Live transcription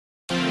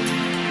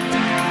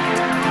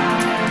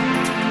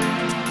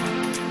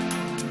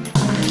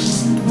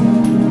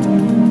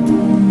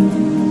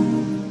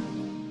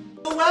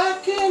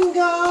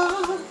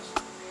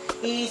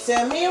He's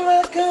a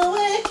miracle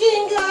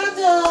working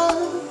God.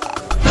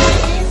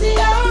 He's the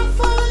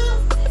Alpha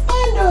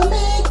and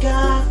Omega.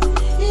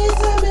 He's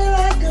a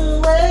miracle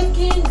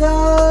working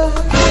God.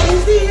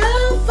 He's the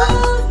Alpha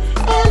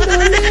and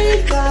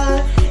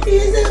Omega.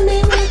 He's a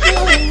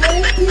miracle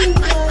working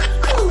God.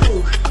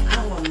 Oh,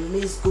 how I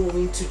miss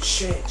going to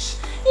church.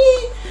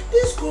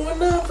 This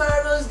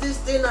coronavirus, this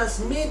thing has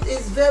made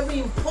it very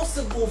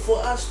impossible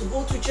for us to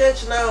go to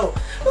church now.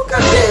 Look at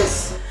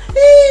this.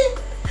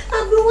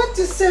 Abro, what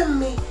to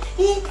send me?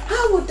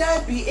 How would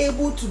I be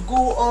able to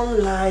go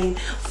online,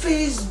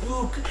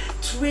 Facebook,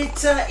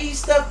 Twitter,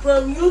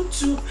 Instagram,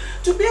 YouTube,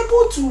 to be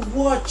able to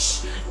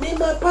watch me,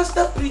 my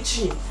pastor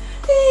preaching?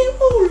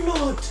 Oh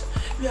Lord,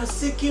 we are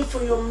seeking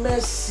for your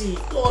mercy.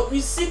 Lord, we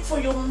seek for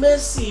your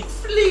mercy.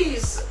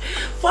 Please,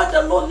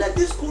 Father, Lord, let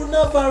this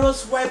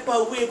coronavirus wipe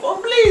away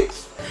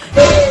complete.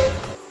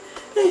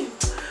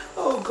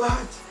 Oh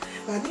God,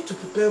 I need to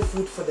prepare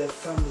food for the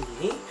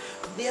family.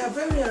 They are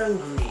very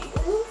hungry.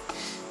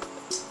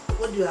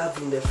 What do you have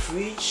in the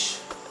fridge?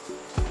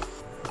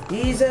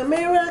 He's a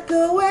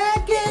miracle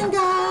working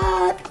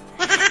God.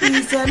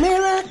 He's a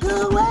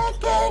miracle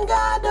working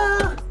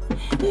God.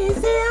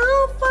 He's the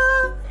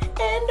Alpha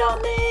and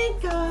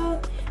Omega.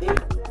 He's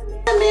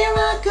a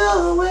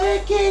miracle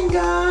working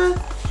God.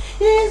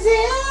 He's the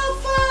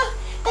Alpha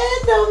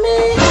and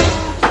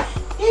Omega.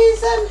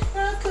 He's a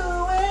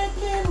miracle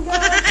working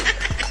God.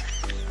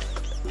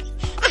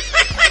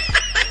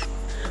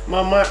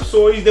 Mama,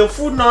 so is the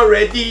food not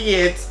ready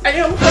yet? I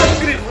am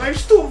hungry, my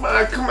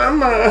stomach,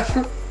 Mama.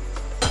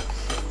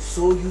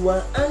 So you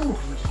are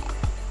angry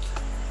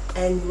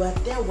and you are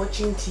there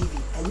watching TV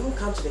and you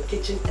come to the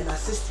kitchen and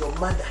assist your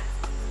mother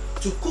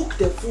to cook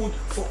the food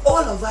for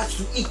all of us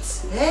to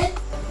eat, eh?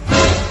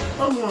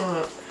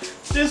 Mama,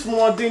 these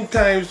modern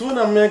times, what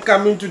am I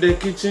coming to the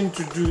kitchen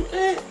to do?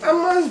 I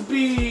must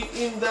be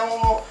in the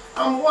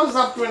I'm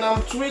WhatsApping,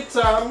 I'm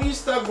Twitter, I'm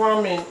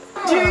Instagramming.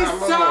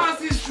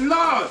 Jesus is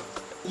Lord.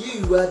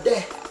 You are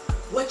there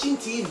watching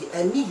TV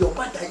and me, your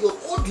mother, your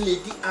old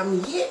lady,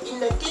 I'm here in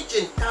the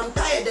kitchen. I'm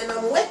tired and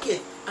I'm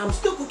working. I'm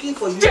still cooking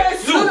for you.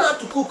 Jesus. You don't know how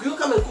to cook. You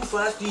come and cook for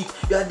us to eat.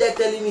 You are there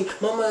telling me,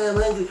 Mama, I'm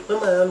hungry.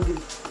 Mama, I'm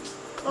hungry.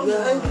 You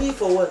are hungry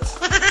for what?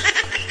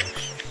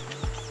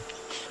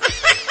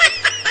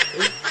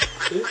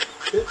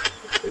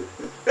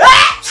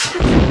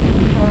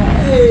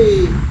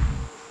 Hey!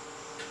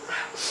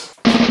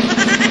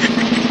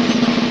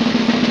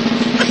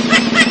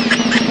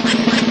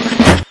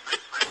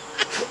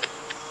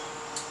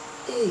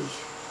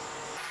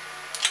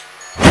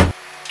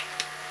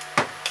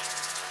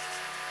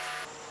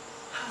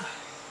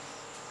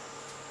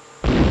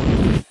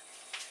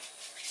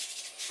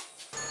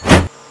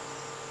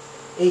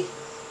 Hey,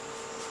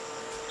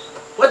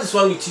 what is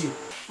wrong with you?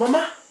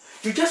 Mama,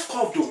 you just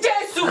coughed though.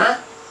 Jesus! Huh?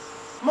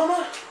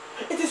 Mama,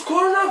 it is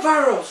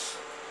coronavirus.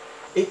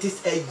 It is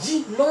a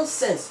G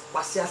nonsense.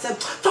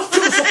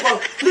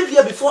 Leave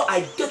here before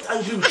I get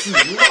angry with you.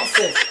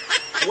 Nonsense.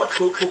 What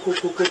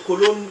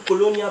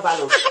colonial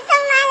virus?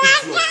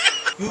 Idiot.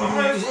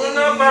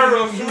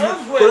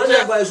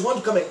 Coronavirus want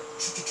to come and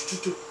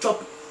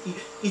chop,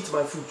 eat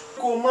my food.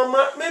 Go,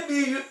 Mama, maybe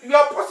you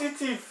are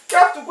positive. You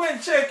have to go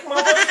and check,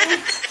 Mama.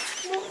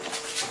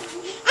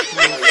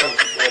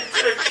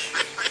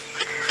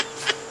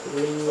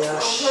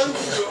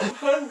 I'm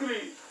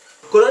hungry.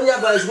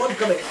 Coronavirus want to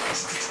come and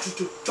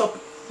chop,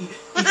 eat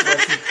my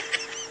food.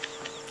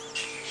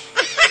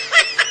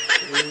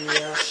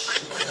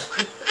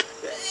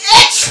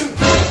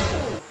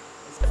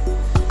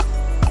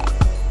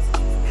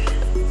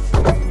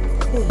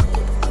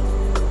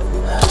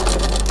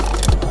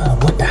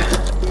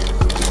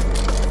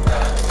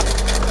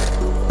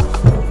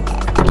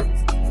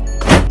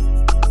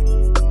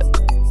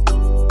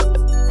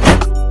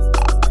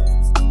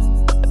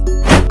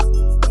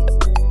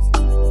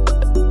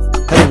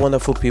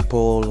 Wonderful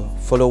people,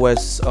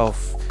 followers of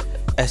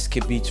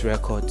Skbeatz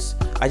Records.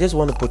 I just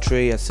want to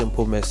portray a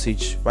simple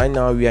message. Right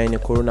now we are in a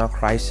corona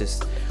crisis,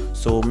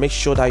 so make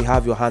sure that you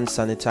have your hand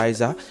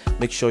sanitizer,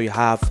 make sure you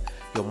have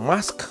your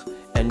mask,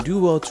 and do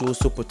well to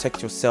also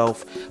protect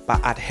yourself by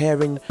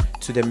adhering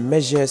to the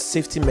measures,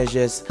 safety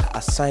measures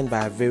assigned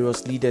by our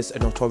various leaders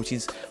and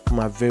authorities from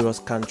our various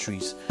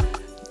countries.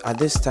 At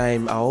this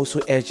time, I also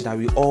urge that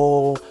we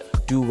all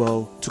do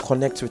well to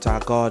connect with our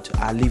God,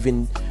 our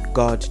living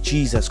God,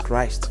 Jesus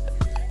Christ,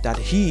 that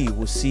He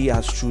will see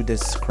us through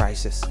this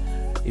crisis.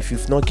 If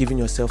you've not given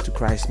yourself to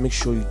Christ, make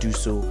sure you do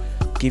so.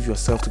 Give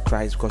yourself to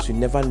Christ, because you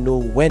never know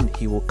when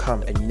He will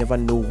come and you never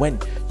know when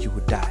you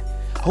will die.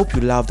 I hope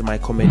you loved my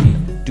comedy.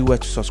 Do well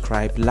to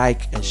subscribe,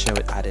 like, and share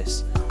with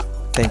others.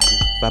 Thank you.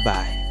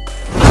 Bye-bye.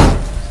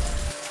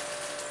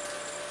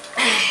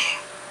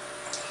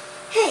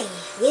 Hey,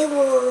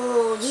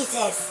 you,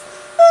 Jesus.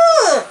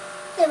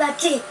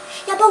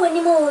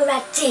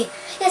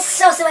 Yes,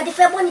 so the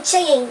family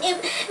chain.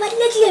 But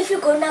let you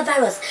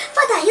coronavirus.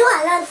 Father, you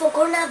are land for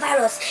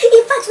coronavirus.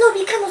 In fact,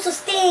 nobody cannot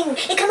sustain.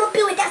 It cannot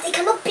be with us. It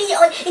cannot be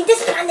in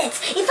this planet.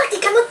 In fact,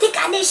 it cannot take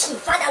our nation.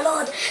 Father,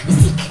 Lord, we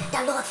seek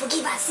the Lord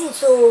forgive our sins.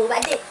 So,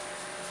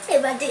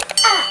 but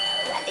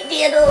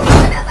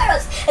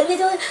coronavirus. And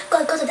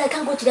because of that, I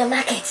can't go to the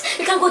market.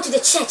 We can't go to the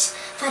church.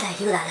 Father,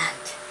 heal our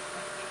land.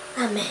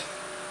 Amen.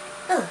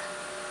 Oh.